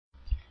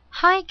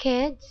Hi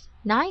kids,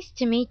 nice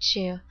to meet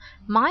you.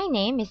 My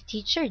name is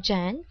Teacher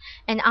Jen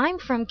and I'm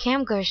from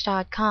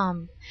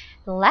camgush.com.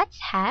 Let's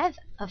have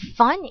a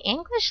fun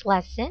English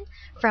lesson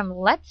from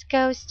Let's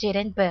Go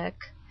student book.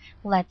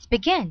 Let's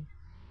begin.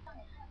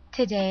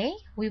 Today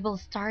we will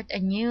start a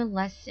new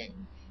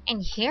lesson,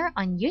 and here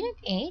on Unit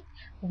 8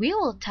 we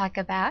will talk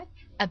about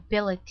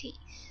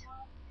abilities.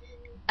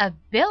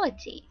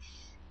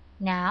 Abilities.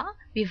 Now,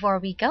 before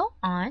we go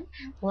on,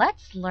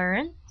 let's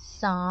learn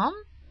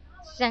some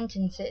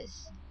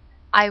sentences.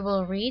 I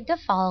will read the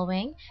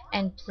following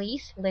and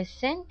please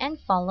listen and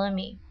follow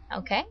me,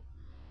 okay?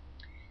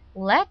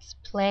 Let's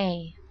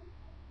play.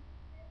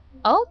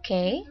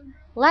 Okay,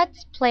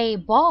 let's play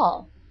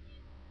ball.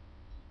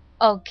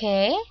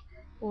 Okay,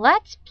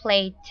 let's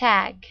play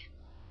tag.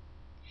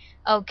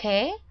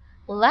 Okay,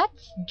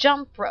 let's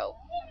jump rope.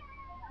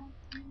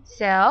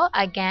 So,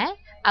 again,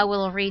 I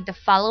will read the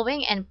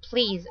following and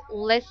please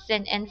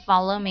listen and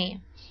follow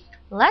me.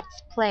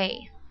 Let's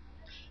play.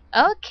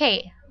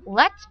 Okay,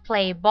 let's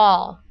play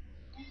ball.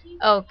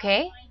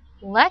 Okay,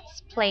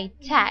 let's play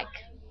tag.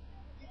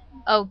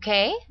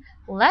 Okay,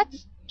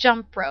 let's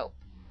jump rope.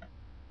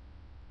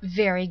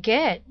 Very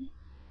good.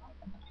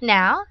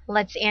 Now,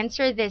 let's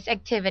answer this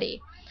activity.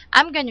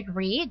 I'm going to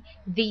read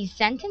these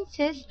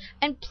sentences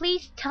and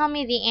please tell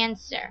me the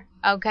answer,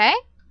 okay?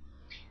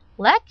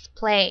 Let's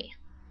play.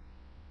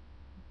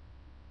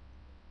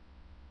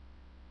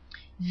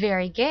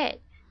 Very good.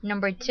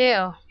 Number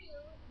 2.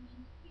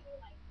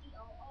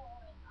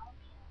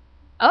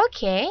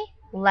 Okay,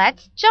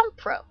 let's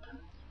jump rope.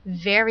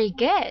 Very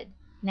good.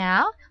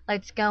 Now,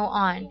 let's go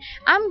on.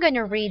 I'm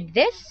gonna read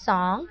this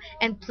song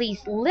and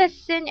please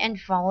listen and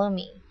follow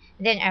me.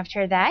 Then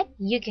after that,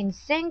 you can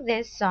sing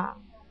this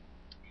song.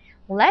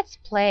 Let's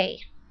play.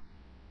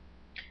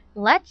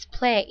 Let's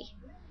play.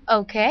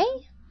 Okay?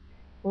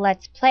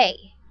 Let's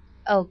play.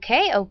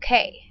 Okay,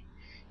 okay.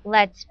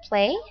 Let's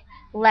play.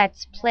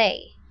 Let's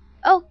play.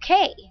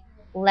 Okay.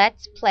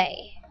 Let's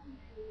play.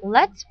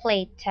 Let's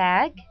play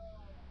tag.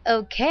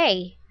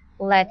 Okay.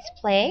 Let's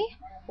play.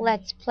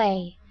 Let's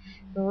play.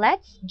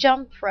 Let's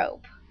jump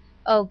rope.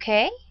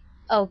 Okay?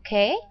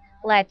 Okay.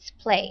 Let's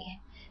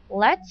play.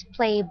 Let's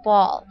play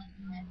ball.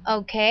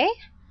 Okay?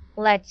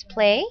 Let's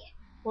play.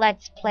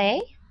 Let's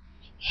play.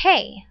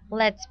 Hey,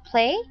 let's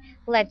play.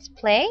 Let's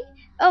play.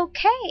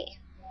 Okay.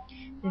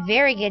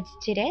 Very good,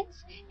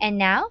 students. And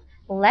now,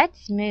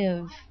 let's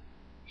move.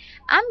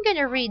 I'm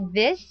gonna read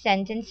these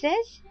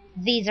sentences.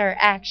 These are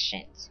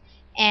actions.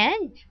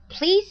 And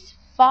please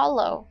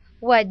follow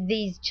what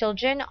these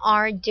children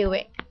are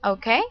doing.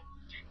 Okay?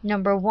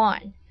 Number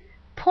 1.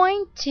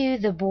 Point to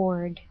the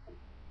board.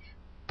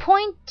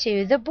 Point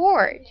to the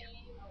board.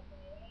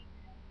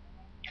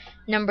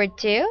 Number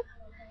 2.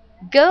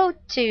 Go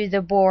to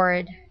the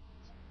board.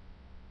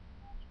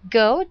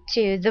 Go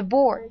to the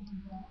board.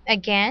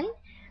 Again,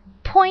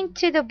 point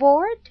to the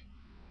board.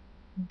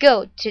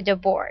 Go to the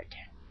board.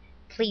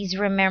 Please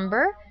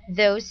remember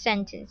those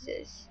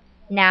sentences.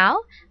 Now,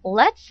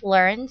 let's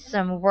learn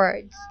some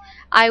words.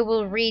 I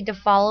will read the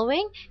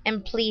following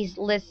and please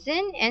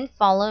listen and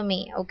follow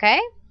me, okay?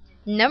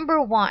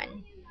 Number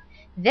 1.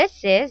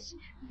 This is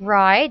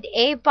ride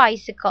a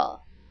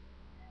bicycle.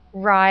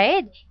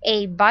 Ride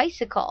a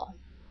bicycle.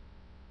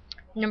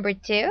 Number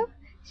 2.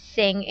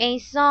 Sing a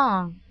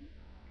song.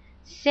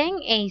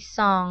 Sing a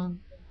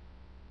song.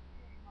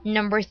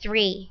 Number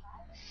 3.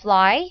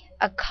 Fly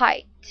a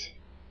kite.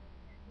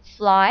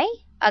 Fly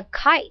a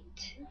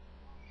kite.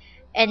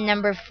 And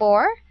number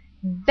 4.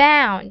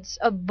 Bounce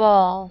a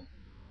ball.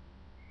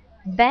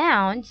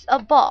 Bounce a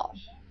ball.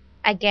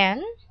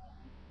 Again.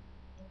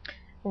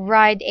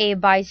 Ride a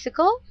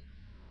bicycle.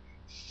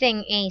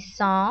 Sing a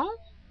song.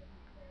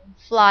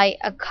 Fly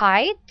a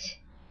kite.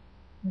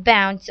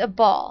 Bounce a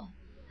ball.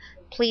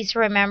 Please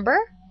remember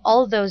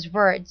all those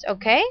words,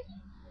 okay?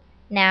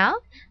 Now,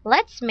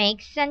 let's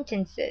make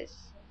sentences,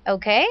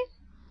 okay?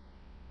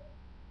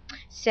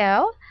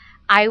 So,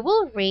 I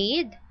will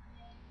read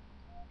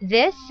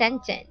this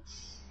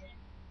sentence.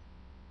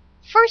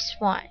 First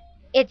one,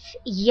 it's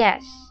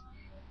yes,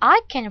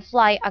 I can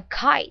fly a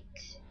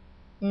kite.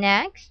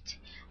 Next,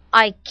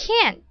 I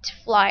can't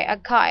fly a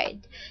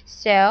kite.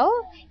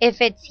 So,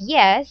 if it's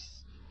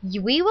yes,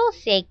 we will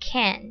say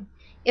can.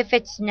 If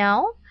it's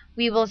no,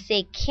 we will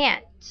say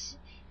can't.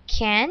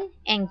 Can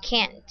and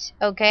can't,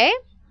 okay?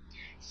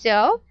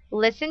 So,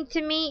 listen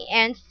to me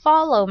and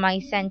follow my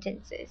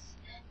sentences.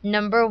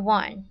 Number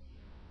 1.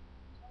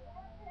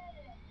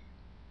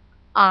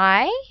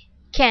 I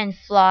can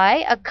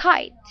fly a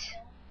kite.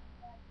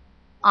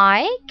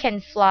 I can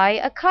fly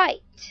a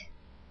kite.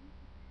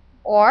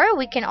 Or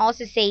we can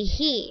also say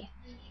he.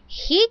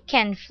 He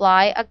can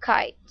fly a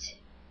kite.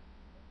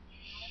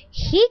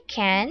 He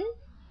can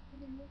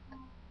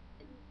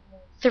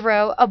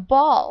throw a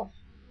ball.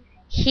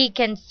 He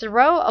can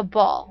throw a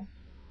ball.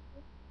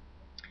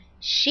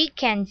 She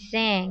can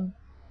sing.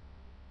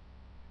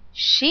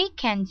 She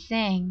can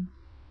sing.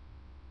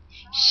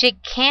 She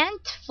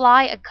can't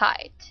fly a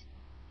kite.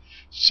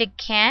 She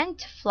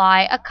can't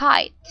fly a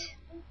kite.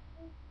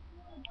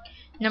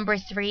 Number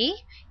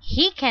 3,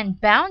 he can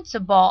bounce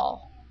a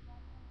ball.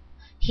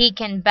 He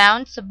can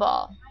bounce a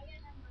ball.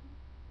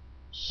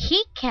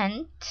 He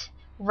can't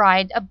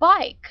ride a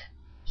bike.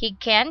 He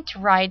can't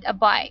ride a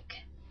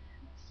bike.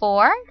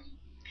 4,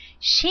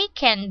 she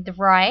can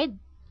ride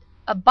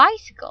a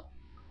bicycle.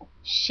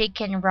 She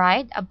can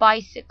ride a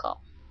bicycle.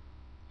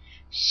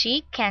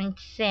 She can't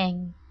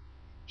sing.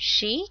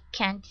 She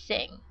can't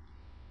sing.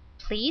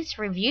 Please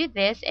review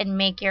this and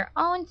make your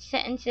own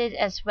sentences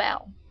as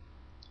well.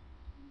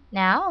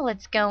 Now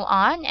let's go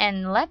on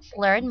and let's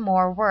learn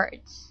more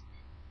words.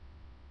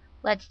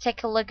 Let's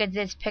take a look at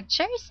these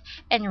pictures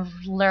and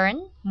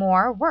learn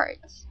more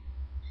words.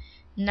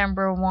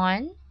 Number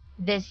 1,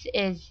 this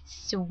is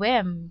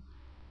swim.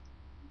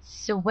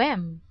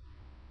 Swim.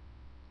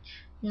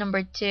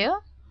 Number 2,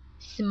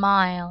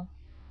 smile.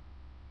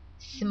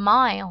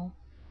 Smile.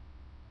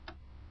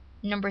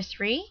 Number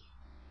 3,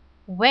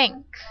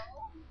 wink.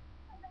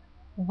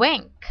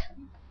 Wink.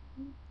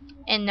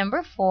 And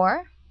number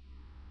 4,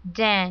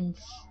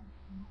 dance.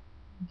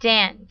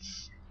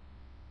 Dance.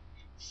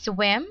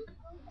 Swim,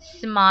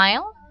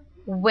 smile,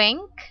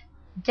 wink,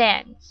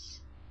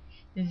 dance.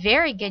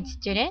 Very good,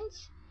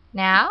 students.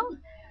 Now,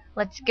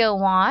 let's go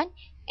on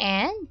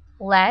and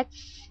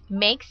let's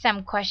make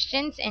some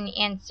questions and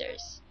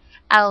answers.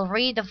 I'll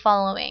read the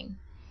following.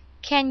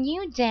 Can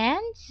you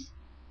dance?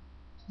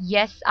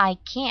 Yes, I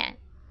can.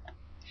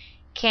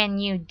 Can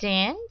you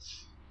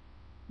dance?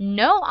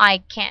 No, I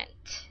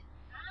can't.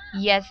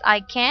 Yes,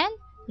 I can.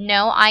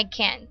 No, I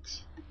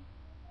can't.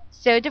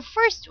 So the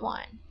first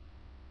one.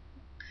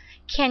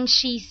 Can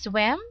she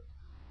swim?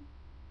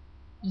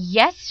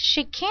 Yes,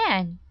 she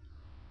can.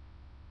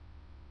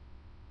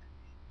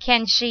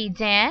 Can she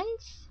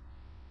dance?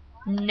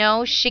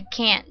 No, she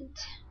can't.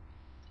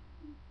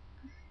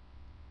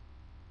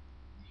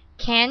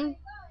 Can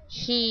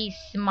he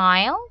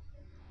smile?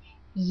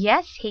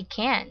 Yes, he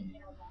can.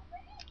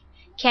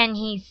 Can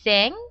he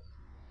sing?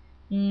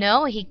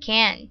 No, he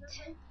can't.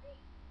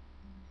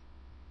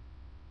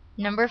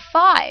 Number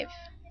 5.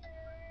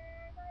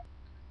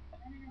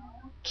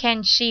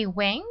 Can she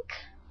wink?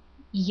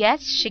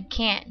 Yes, she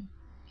can.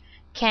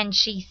 Can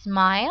she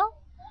smile?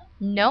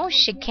 No,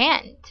 she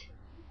can't.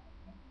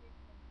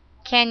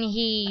 Can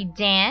he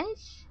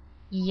dance?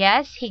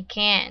 Yes, he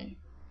can.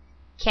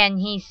 Can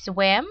he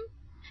swim?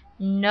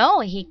 No,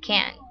 he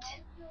can't.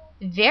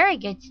 Very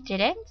good,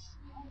 students.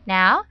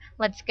 Now,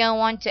 let's go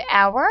on to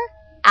our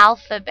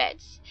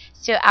alphabets.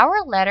 So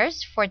our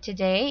letters for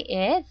today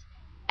is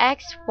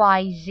X,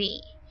 Y,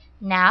 Z.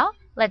 Now,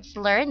 let's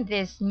learn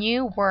these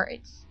new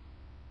words.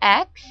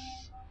 X,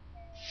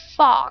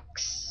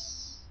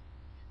 fox.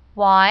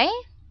 Y,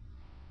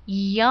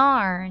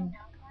 yarn.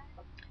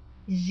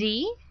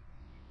 Z,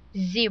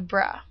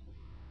 zebra.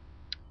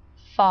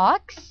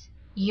 Fox,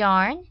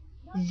 yarn,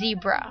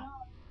 zebra.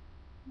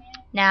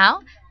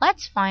 Now,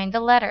 let's find the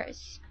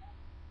letters.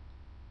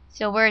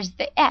 So where's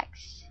the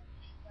X?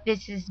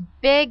 This is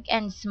big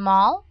and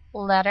small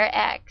letter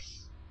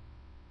X.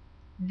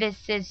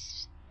 This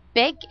is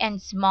big and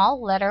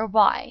small letter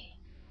Y.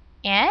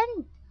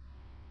 And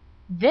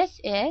this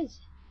is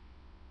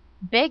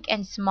big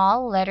and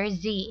small letter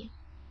Z.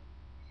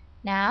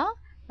 Now,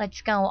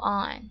 let's go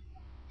on.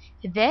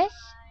 This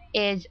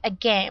is a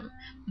game,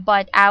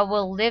 but I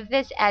will leave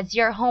this as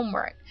your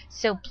homework.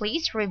 So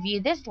please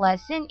review this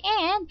lesson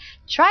and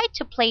try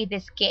to play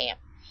this game.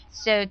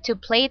 So to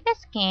play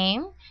this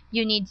game,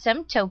 you need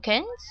some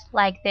tokens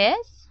like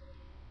this.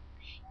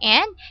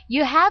 And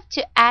you have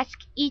to ask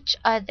each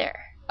other,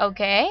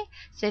 okay?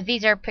 So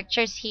these are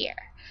pictures here.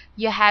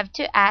 You have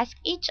to ask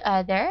each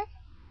other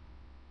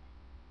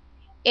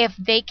if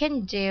they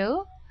can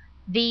do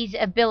these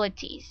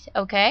abilities,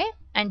 okay?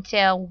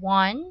 Until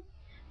one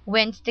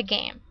wins the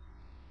game.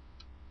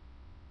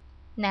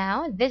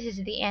 Now, this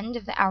is the end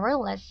of our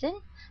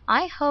lesson.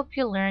 I hope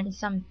you learned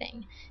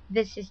something.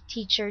 This is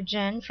Teacher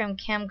Jen from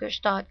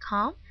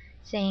camgush.com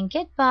saying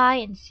goodbye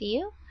and see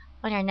you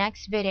on our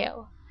next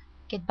video.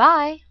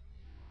 Goodbye!